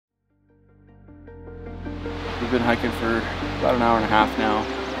we've been hiking for about an hour and a half now,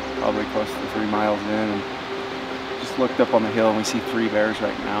 probably close to 3 miles in, and just looked up on the hill and we see 3 bears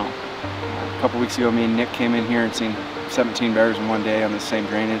right now. A couple weeks ago, me and Nick came in here and seen 17 bears in one day on the same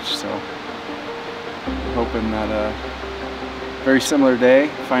drainage, so I'm hoping that very similar day,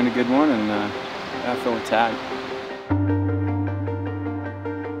 find a good one and yeah, fill a tag.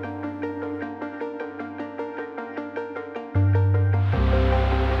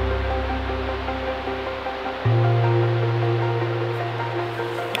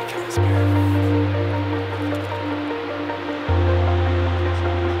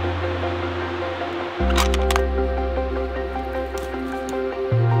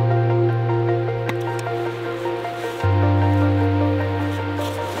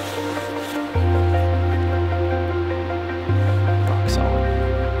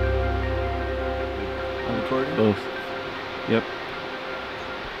 Both. Yep.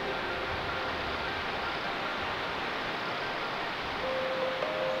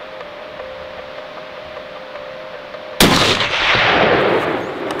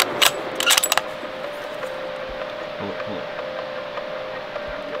 Hold it.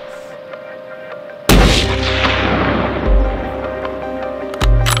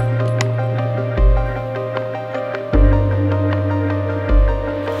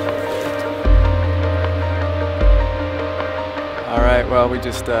 Well, we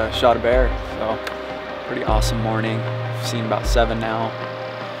just shot a bear, so pretty awesome morning. I've seen about 7 now.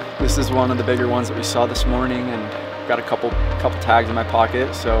 This is one of the bigger ones that we saw this morning, and got a couple tags in my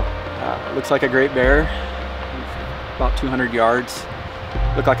pocket. So it looks like a great bear. About 200 yards.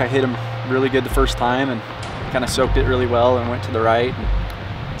 Looked like I hit him really good the first time, and kind of soaked it really well, and went to the right,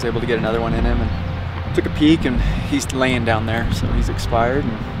 and was able to get another one in him. And took a peek, and he's laying down there, so he's expired,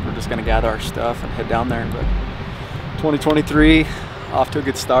 and we're just gonna gather our stuff and head down there. But 2023. Off to a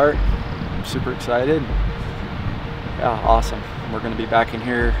good start. I'm super excited. Yeah, awesome. We're going to be back in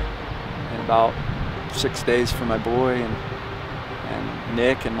here in about 6 days for my boy, and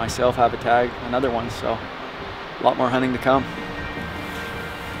Nick and myself have a tag, another one, so a lot more hunting to come.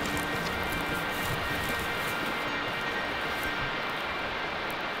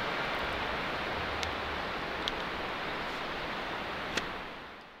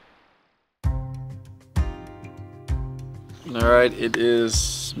 All right, it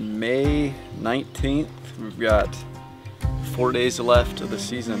is May 19th. We've got 4 days left of the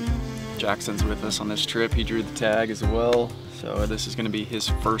season. Jackson's with us on this trip. He drew the tag as well. So this is gonna be his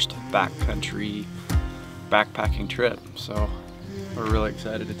first backcountry backpacking trip. So we're really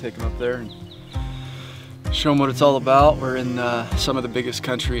excited to take him up there and show him what it's all about. We're in some of the biggest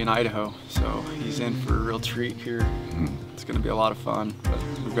country in Idaho. So he's in for a real treat here. It's gonna be a lot of fun, but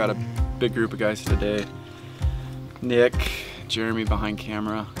we've got a big group of guys today. Nick, Jeremy behind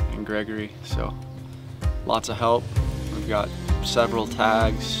camera, and Gregory, so lots of help. We've got several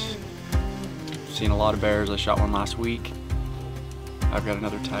tags, seen a lot of bears. I shot one last week. I've got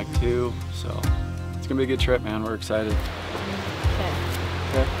another tag too, so it's gonna be a good trip, man. We're excited.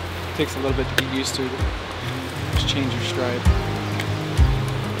 Okay. Takes a little bit to get used to. Just change your stride.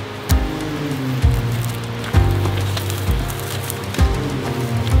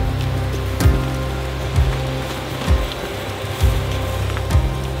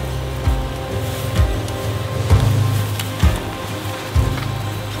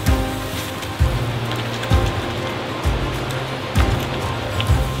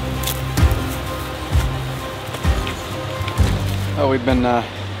 We've been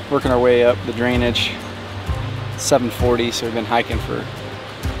working our way up the drainage. It's 7:40, so we've been hiking for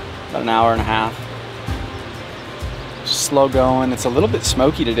about an hour and a half. Just slow going. It's a little bit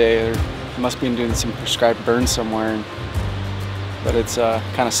smoky today. There must be doing some prescribed burn somewhere, but it's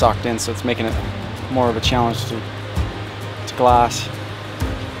kind of socked in, so it's making it more of a challenge to glass.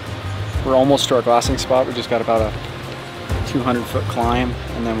 We're almost to our glassing spot. We just got about a 200-foot climb,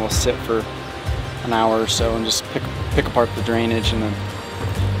 and then we'll sit for an hour or so and just pick apart the drainage and then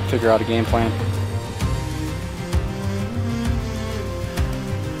figure out a game plan.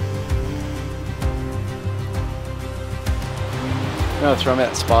 You want to throw me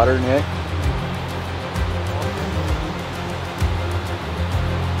that spotter, Nick?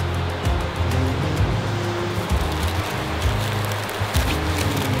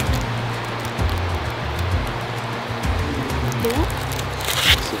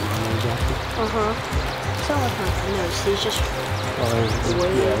 It's not like my nose, he's just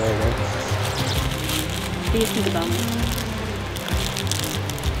way. Yeah, there you go. What do you think about me?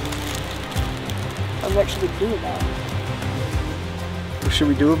 What should we do about him? What should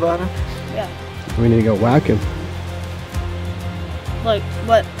we do about him? Yeah. We need to go whack him. Like,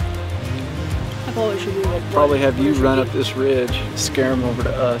 what? probably should be like, Probably have you run up this ridge, scare him over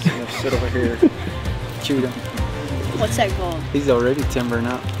to us, and he'll sit over here, shoot him. What's that called? He's already timbering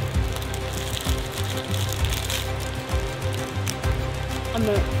up. I'm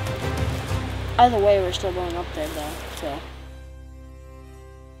gonna. Either way, we're still going up there though. So.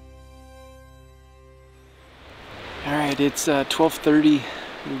 All right, it's 12:30.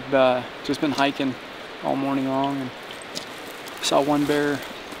 We've just been hiking all morning long and saw one bear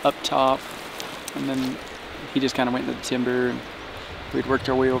up top, and then he just kind of went into the timber. And we'd worked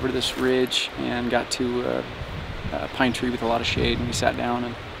our way over to this ridge and got to a pine tree with a lot of shade, and we sat down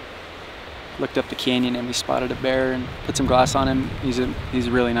and looked up the canyon, and we spotted a bear and put some glass on him. He's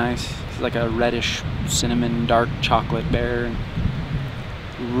really nice. He's like a reddish cinnamon dark chocolate bear, and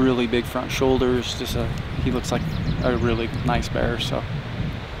really big front shoulders. He looks like a really nice bear. So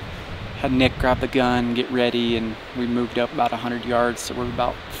had Nick grab the gun, get ready, and we moved up about 100 yards. So we're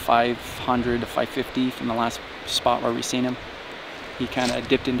about 500 to 550 from the last spot where we seen him. He kind of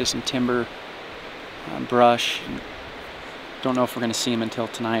dipped into some timber, brush. Don't know if we're gonna see him until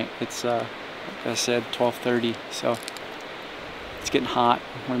tonight. It's like I said, 12:30, so it's getting hot.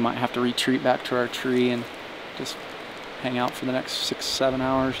 We might have to retreat back to our tree and just hang out for the next 6-7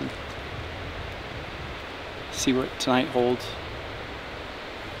 hours and see what tonight holds.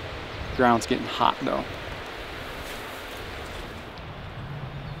 The ground's getting hot though.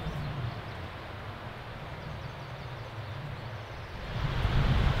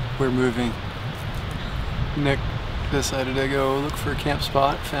 We're moving. Nick decided to go look for a camp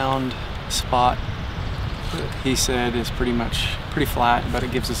spot, found a spot that he said is pretty flat, but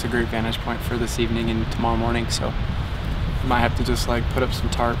it gives us a great vantage point for this evening and tomorrow morning. So we might have to just like put up some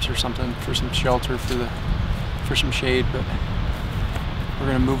tarps or something for some shelter for some shade, but we're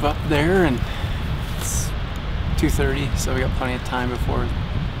gonna move up there, and it's 2:30, so we got plenty of time before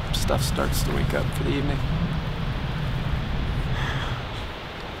stuff starts to wake up for the evening.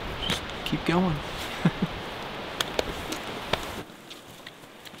 Just keep going.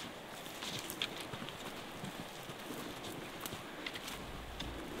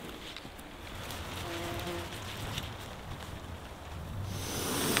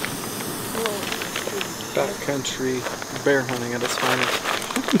 Backcountry bear hunting at its finest.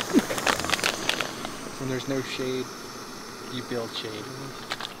 When there's no shade, you build shade.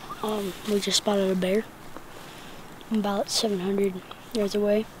 We just spotted a bear about 700 yards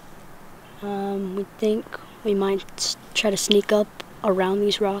away. We think we might try to sneak up around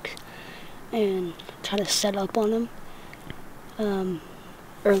these rocks and try to set up on them.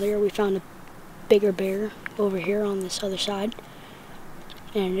 Earlier we found a bigger bear over here on this other side,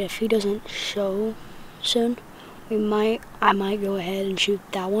 and if he doesn't show soon, I might go ahead and shoot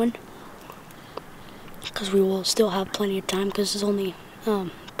that one, because we will still have plenty of time, because it's only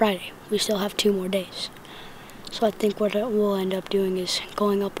Friday. We still have 2 more days. So I think what we'll end up doing is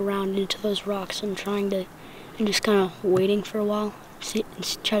going up around into those rocks and just kind of waiting for a while,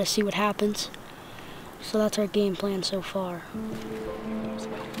 and try to see what happens. So that's our game plan so far.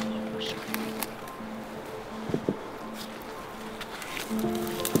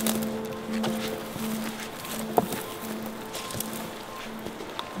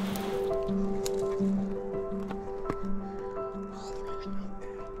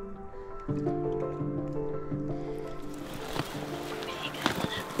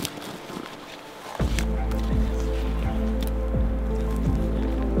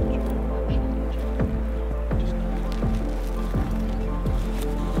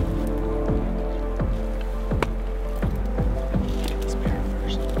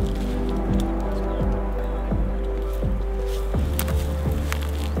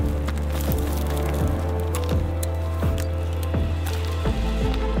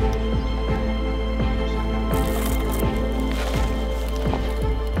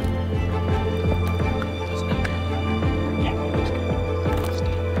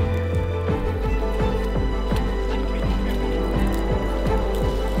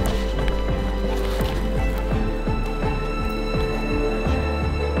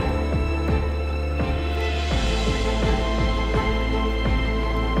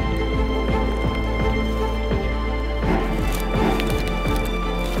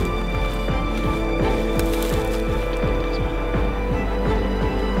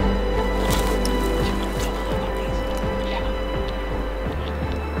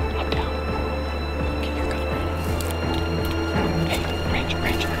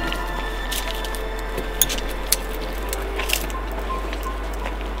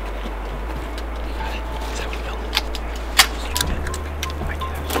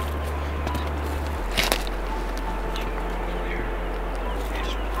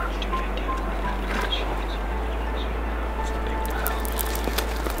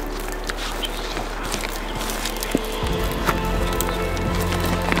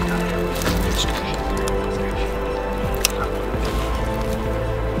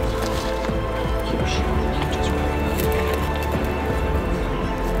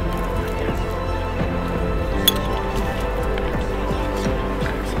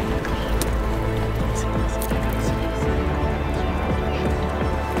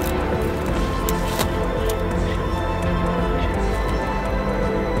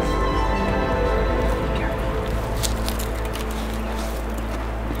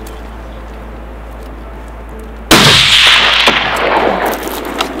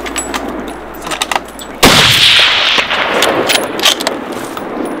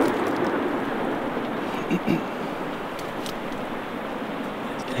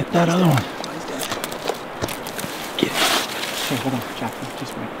 that other one? Get it. Okay, hold on, Jackson.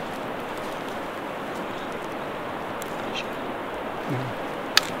 Just wait.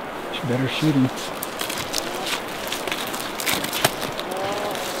 She better shoot him.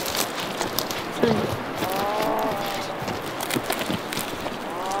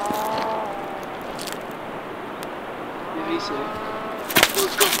 Yeah, he's safe.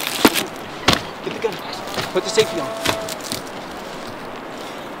 Let's go. Get the gun. Put the safety on.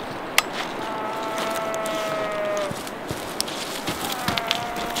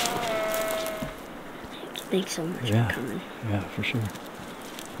 Thanks so much Yeah. for coming. Yeah, for sure.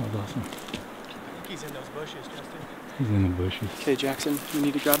 That was awesome. He's in those bushes, Justin. He's in the bushes. Okay, Jackson, you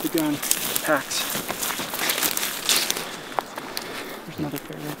need to grab the gun. Packs. There's another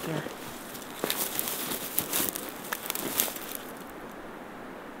bear right there.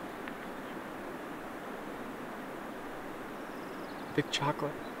 Big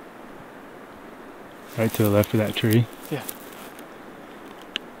chocolate. Right to the left of that tree. Yeah.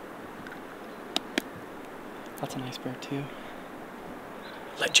 That's a nice bear too.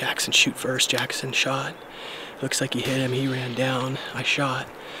 Let Jackson shoot first. Jackson shot. Looks like he hit him. He ran down. I shot.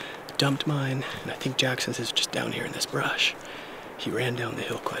 Dumped mine. And I think Jackson's is just down here in this brush. He ran down the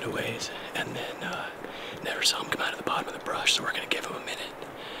hill quite a ways. And then never saw him come out of the bottom of the brush. So we're going to give him a minute.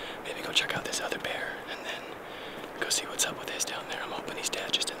 Maybe go check out this other bear. And then go see what's up with his down there. I'm hoping he's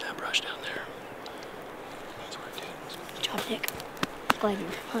dead just in that brush down there. That's what we're doing. Good job, Nick. Glad you're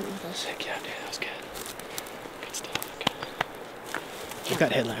hunting with us. Heck yeah, dude. That was good. Good stuff. Okay. We've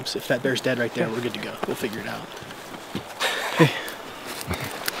got headlamps. If that bear's dead right there, we're good to go. We'll figure it out.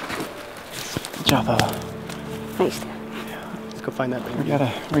 Good job, Bubba. Thanks, Dad. Let's go find that bear.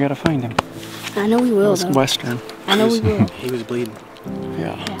 We gotta find him. I know we will, It's though. Western. I know we will. He was bleeding.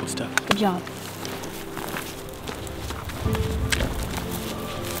 Yeah. Yeah. Good stuff. Good job.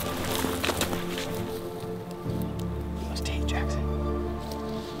 Those teeth, Jackson.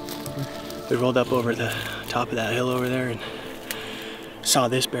 We rolled up over the top of that hill over there and saw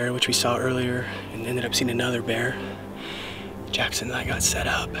this bear, which we saw earlier, and ended up seeing another bear. Jackson and I got set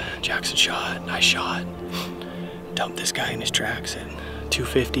up. Jackson shot, I shot. Dumped this guy in his tracks at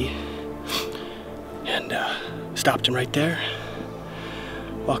 250 and stopped him right there.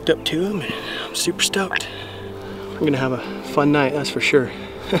 Walked up to him and I'm super stoked. We're gonna have a fun night, that's for sure.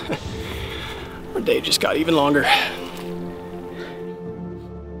 Our day just got even longer. I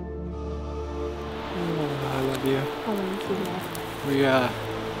love you. I love you, Dad. We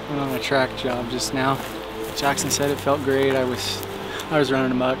went on a track job just now. Jackson said it felt great. I was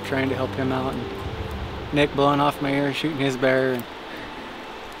running amok trying to help him out, and Nick blowing off my ear shooting his bear. And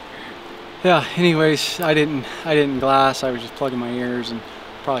yeah, anyways, I didn't glass. I was just plugging my ears and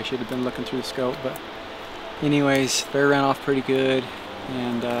probably should have been looking through the scope, but anyways, bear ran off pretty good,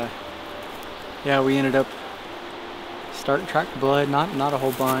 and yeah, we ended up starting to track blood, not a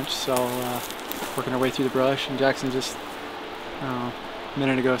whole bunch, so working our way through the brush, and Jackson just a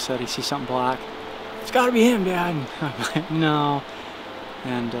minute ago said he sees something black. It's gotta be him, Dad. And I'm like, no.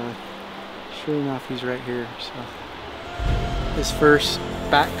 And sure enough, he's right here. So his first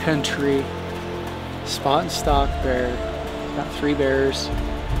backcountry spot and stock bear. Got 3 bears,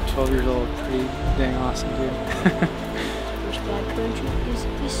 12 years old. Pretty dang awesome, dude. First backcountry is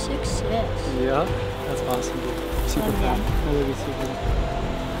a success. Yeah, that's awesome, dude. Super Love proud. him. I love you too, buddy.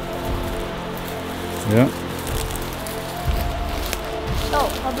 Yeah. Oh,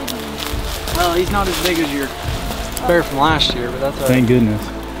 how big is he? Well, he's not as big as your bear from last year, but that's all right. Thank goodness.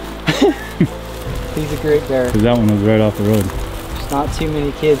 He's a great bear. Because that one was right off the road. There's not too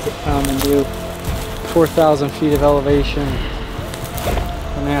many kids that come and do 4,000 feet of elevation.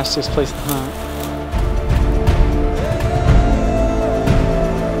 The nastiest place to hunt.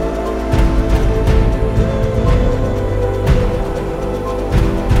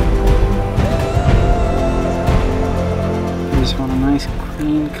 You just want a nice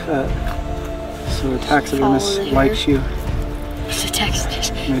clean cut so the taxidermist Follow the likes you. It's a Texas.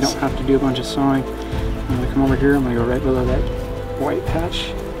 And we don't have to do a bunch of sawing. I'm gonna come over here, I'm gonna go right below that white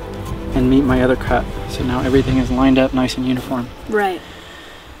patch and meet my other cut. So now everything is lined up nice and uniform. Right.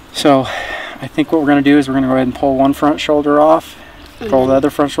 So I think what we're gonna do is we're gonna go ahead and pull one front shoulder off, pull the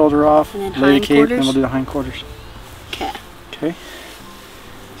other front shoulder off, and then lay the cape, hindquarters? and we'll do the hindquarters. Okay. Okay.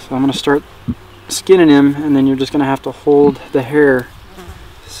 So I'm gonna start skinning him, and then you're just gonna have to hold the hair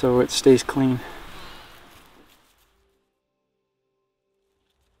so it stays clean.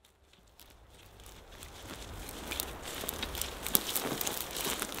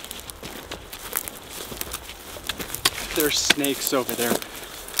 There's snakes over there.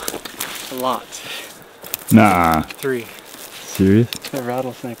 A lot. Nah. 3. serious? That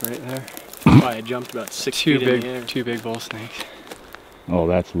rattlesnake right there. I jumped about 6 feet in the air. Two big bull snakes. Oh,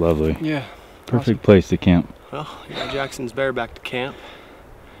 that's lovely. Yeah. Perfect place to camp. Well, yeah, Jackson's bear back to camp.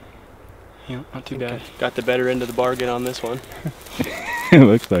 Yeah, not too bad. Got the better end of the bargain on this one. It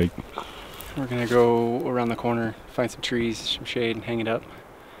looks like. We're gonna go around the corner, find some trees, some shade, and hang it up,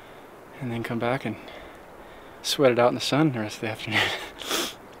 and then come back and sweat it out in the sun the rest of the afternoon.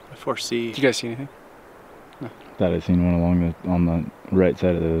 I foresee. Did you guys see anything? Thought I seen one on the right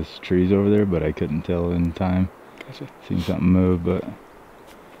side of those trees over there, but I couldn't tell in time. Gotcha. Seen something move, but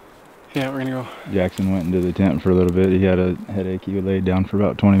Yeah, we're gonna go. Jackson went into the tent for a little bit. He had a headache. He laid down for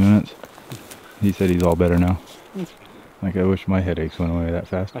about 20 minutes. He said he's all better now. Like, I wish my headaches went away that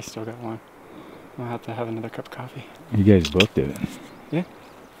fast. I still got one. I'll have to have another cup of coffee. You guys booked it. Yeah.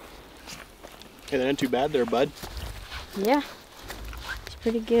 Hey, that ain't too bad there, bud. Yeah, it's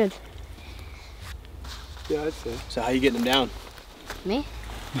pretty good. Yeah, I'd say. So how you getting them down? Me?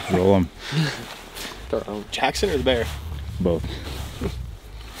 Roll them. Jackson or the bear? Both.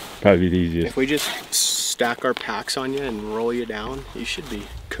 Probably the easiest. If we just stack our packs on you and roll you down, you should be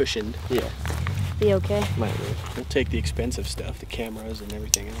cushioned. Yeah. Be okay. Might be. We'll take the expensive stuff, the cameras and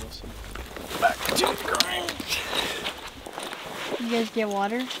everything else. Back to the grind. You guys get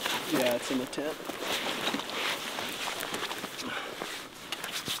water? Yeah, it's in the tent.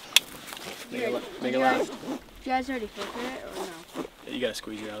 Make it last. You guys already filtered it or no? You gotta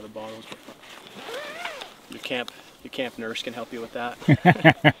squeeze it out of the bottles. Your camp nurse can help you with that.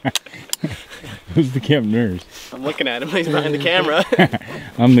 Who's the camp nurse? I'm looking at him, he's behind the camera.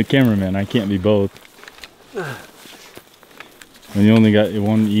 I'm the cameraman. I can't be both. And you only got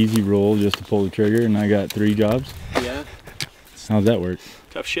one easy roll just to pull the trigger, and I got 3 jobs? Yeah. How's that work?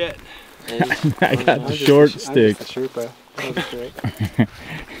 Tough shit. I got the short stick. I'm just a Sherpa. That was great.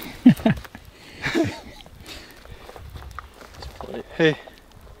 Hey,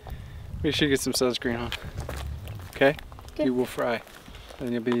 we should get some sunscreen on. Okay? Okay. You will fry.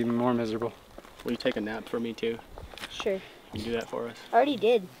 And you'll be even more miserable. Will you take a nap for me too? Sure. You can do that for us. I already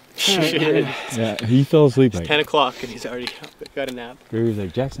did. Yeah, he fell asleep It's like 10 o'clock and he's already got a nap. He was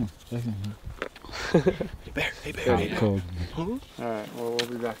like, Jackson. Hey bear, I'm hey. cold. Alright, well, we'll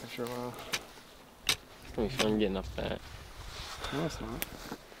be back after a while. It's gonna be fun getting up that. No, it's not.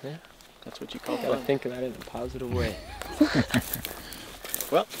 Yeah. That's what you call Gotta fun. think of that in a positive way.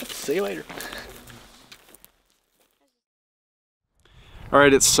 Well, see you later. All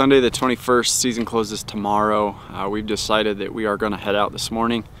right, it's Sunday the 21st. Season closes tomorrow. We've decided that we are going to head out this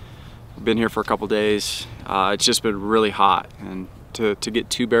morning. We've been here for a couple days. It's just been really hot, and to get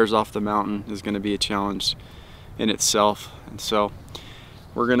 2 bears off the mountain is going to be a challenge in itself. And so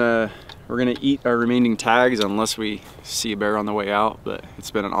we're gonna eat our remaining tags unless we see a bear on the way out. But it's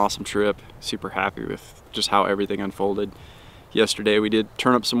been an awesome trip. Super happy with just how everything unfolded. Yesterday we did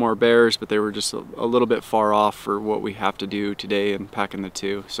turn up some more bears, but they were just a little bit far off for what we have to do today and packing the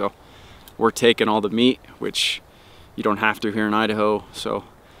 2. So we're taking all the meat, which you don't have to here in Idaho. So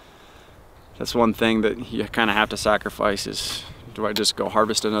that's one thing that you kind of have to sacrifice is, do I just go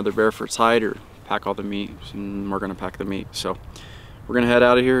harvest another bear for its hide or pack all the meat? And we're gonna pack the meat. So we're gonna head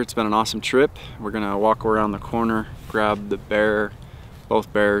out of here. It's been an awesome trip. We're gonna walk around the corner, grab the bear,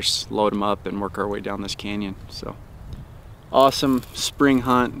 both bears, load them up, and work our way down this canyon. So awesome spring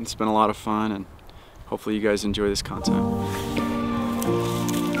hunt. It's been a lot of fun, and hopefully you guys enjoy this content.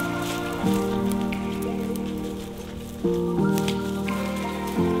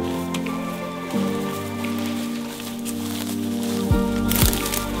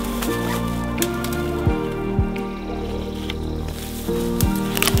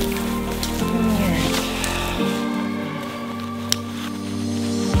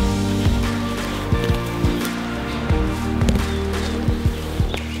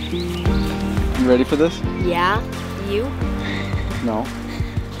 You ready for this? Yeah. You? No.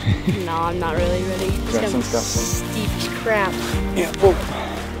 No, I'm not really ready. It's gonna be Jackson's got some. steep as crap. Yeah. Oh.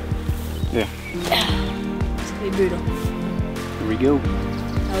 Yeah. It's gonna be brutal. Here we go.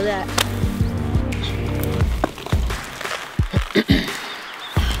 Know that.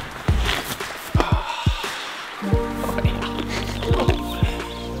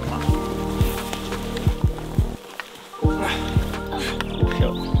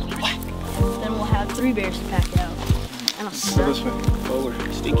 Then we'll have 3 bears to pack out. And I'll Go this way. Forward,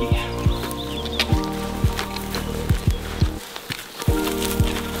 stinky.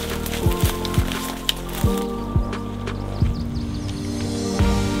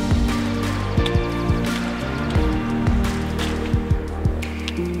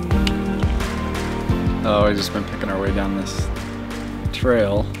 Oh, we've just been picking our way down this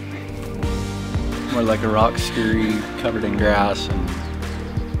trail. more like a rock scurry covered in grass, and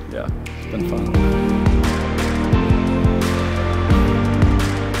yeah, it's been fun.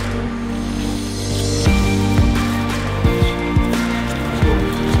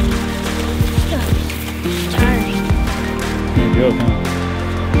 There you go, huh?